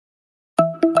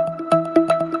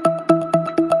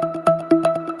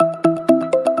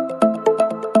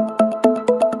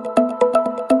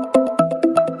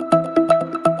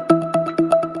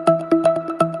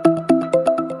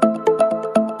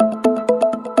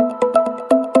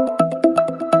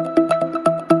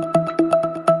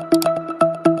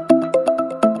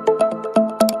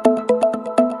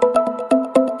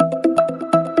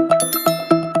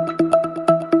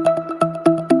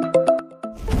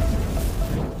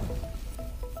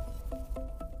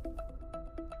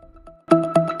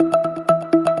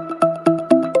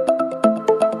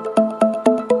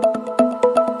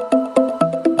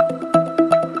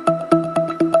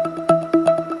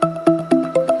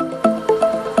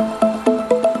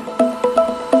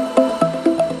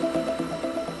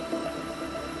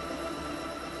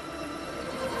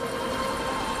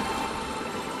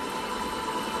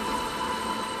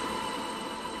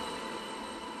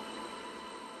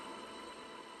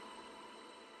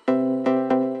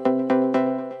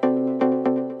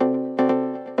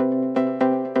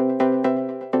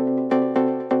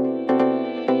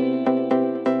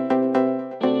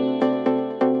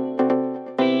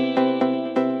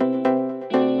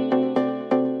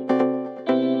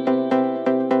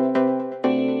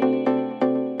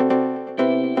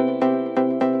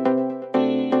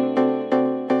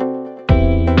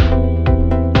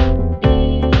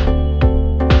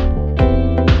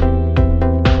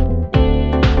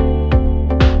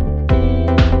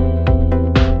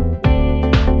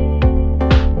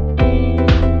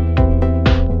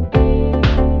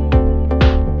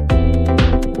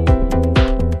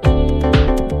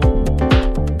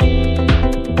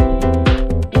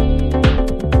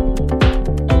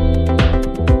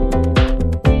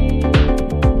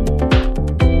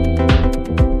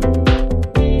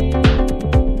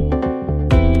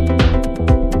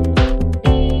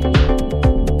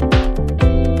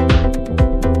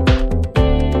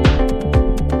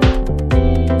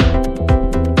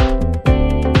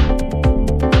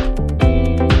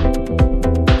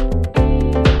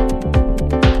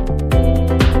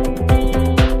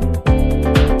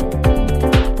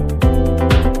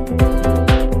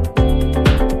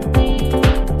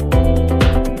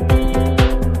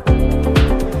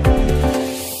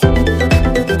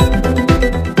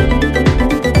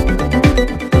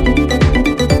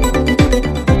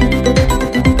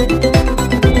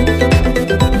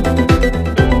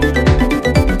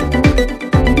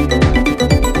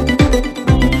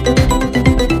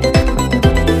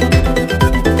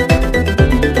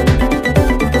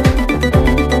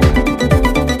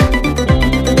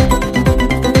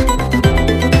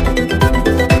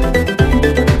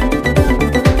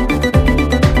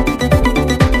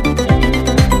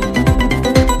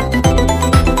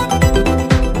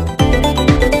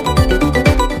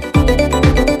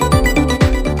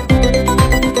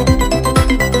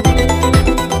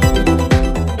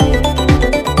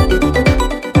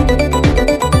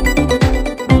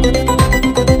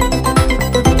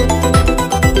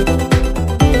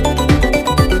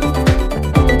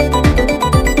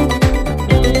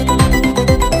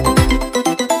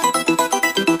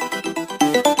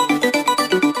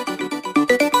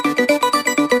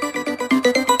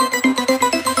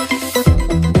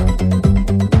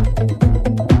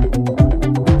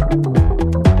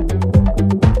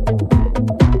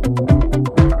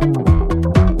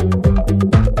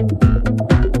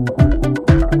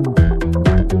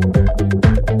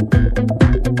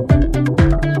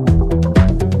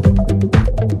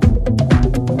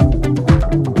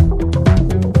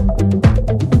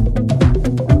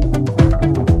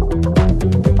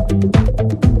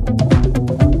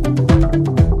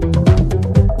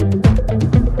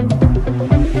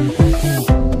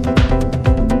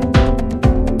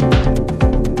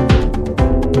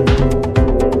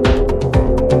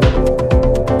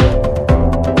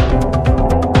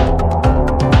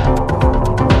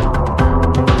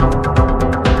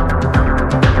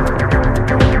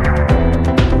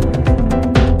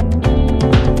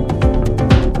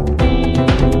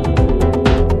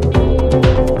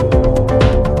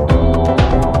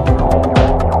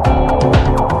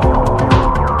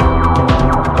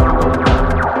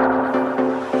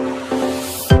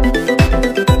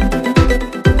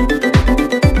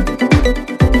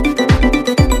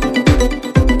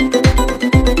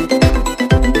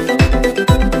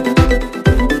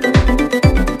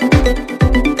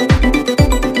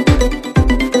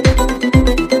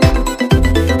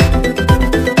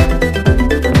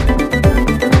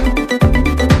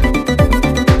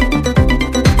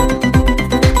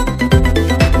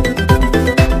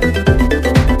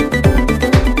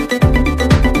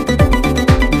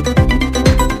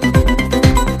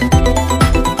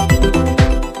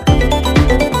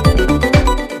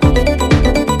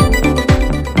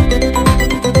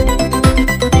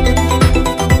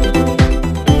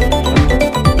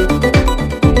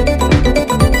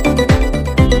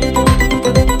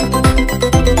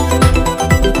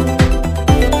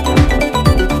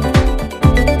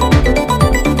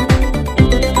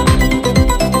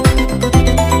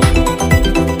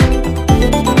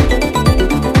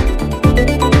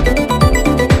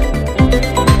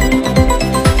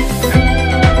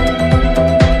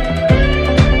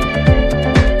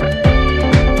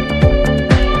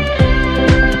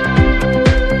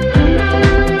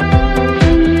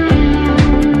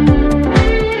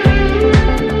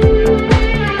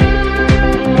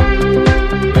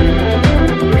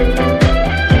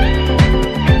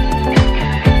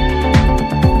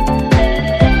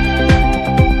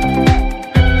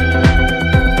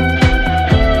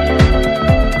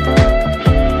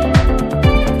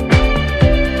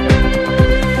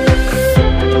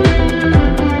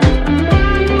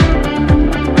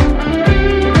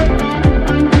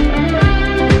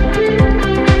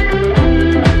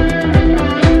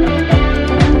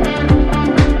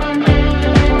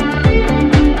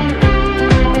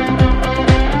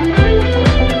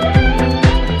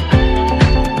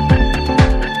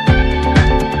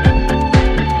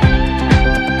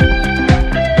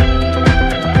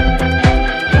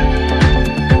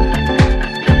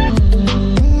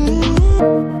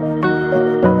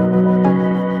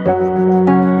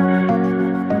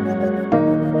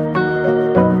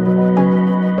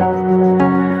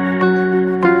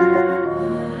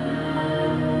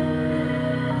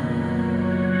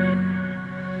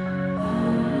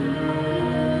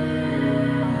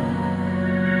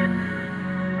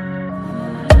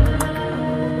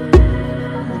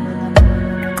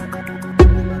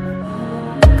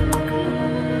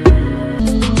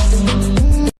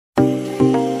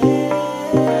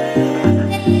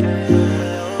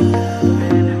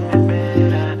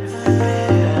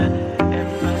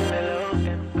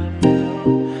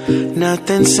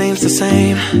nothing seems the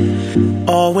same.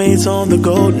 Always on the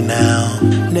go now,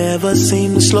 never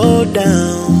seem to slow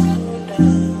down.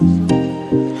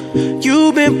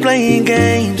 You've been playing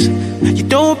games, you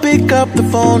don't pick up the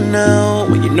phone now,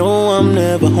 when you know I'm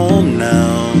never home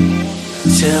now.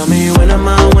 Tell me when am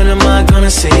I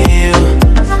gonna see you?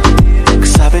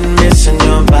 'Cause I've been missing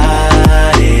your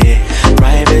body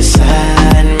right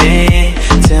beside me.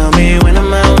 Tell me when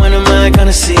am I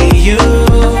gonna see you?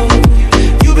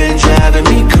 You've been driving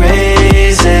me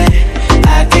crazy,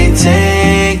 I can't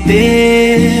take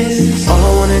this. All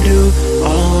I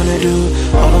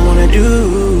wanna do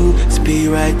is be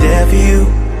right there for you,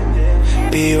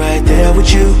 be right there with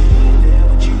you.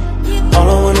 All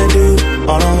I wanna do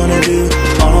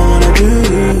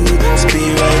is be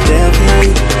right there for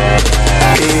you,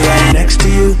 be right next to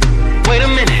you. Wait a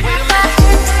minute.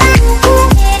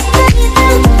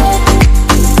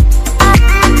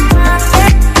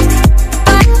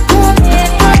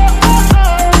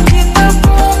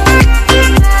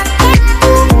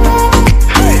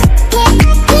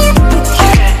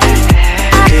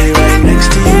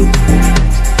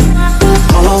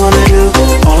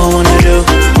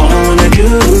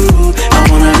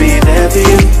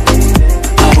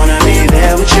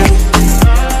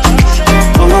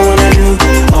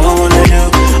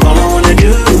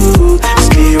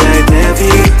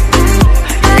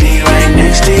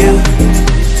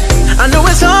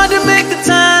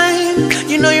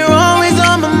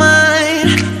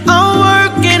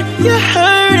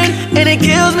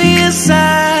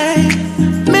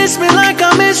 Miss me like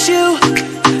I miss you.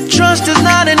 Trust is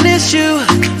not an issue.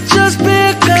 Just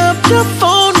pick up the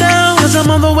phone now, 'cause I'm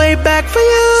on the way back for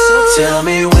you. So tell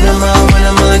me when am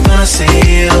I gonna see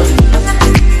you?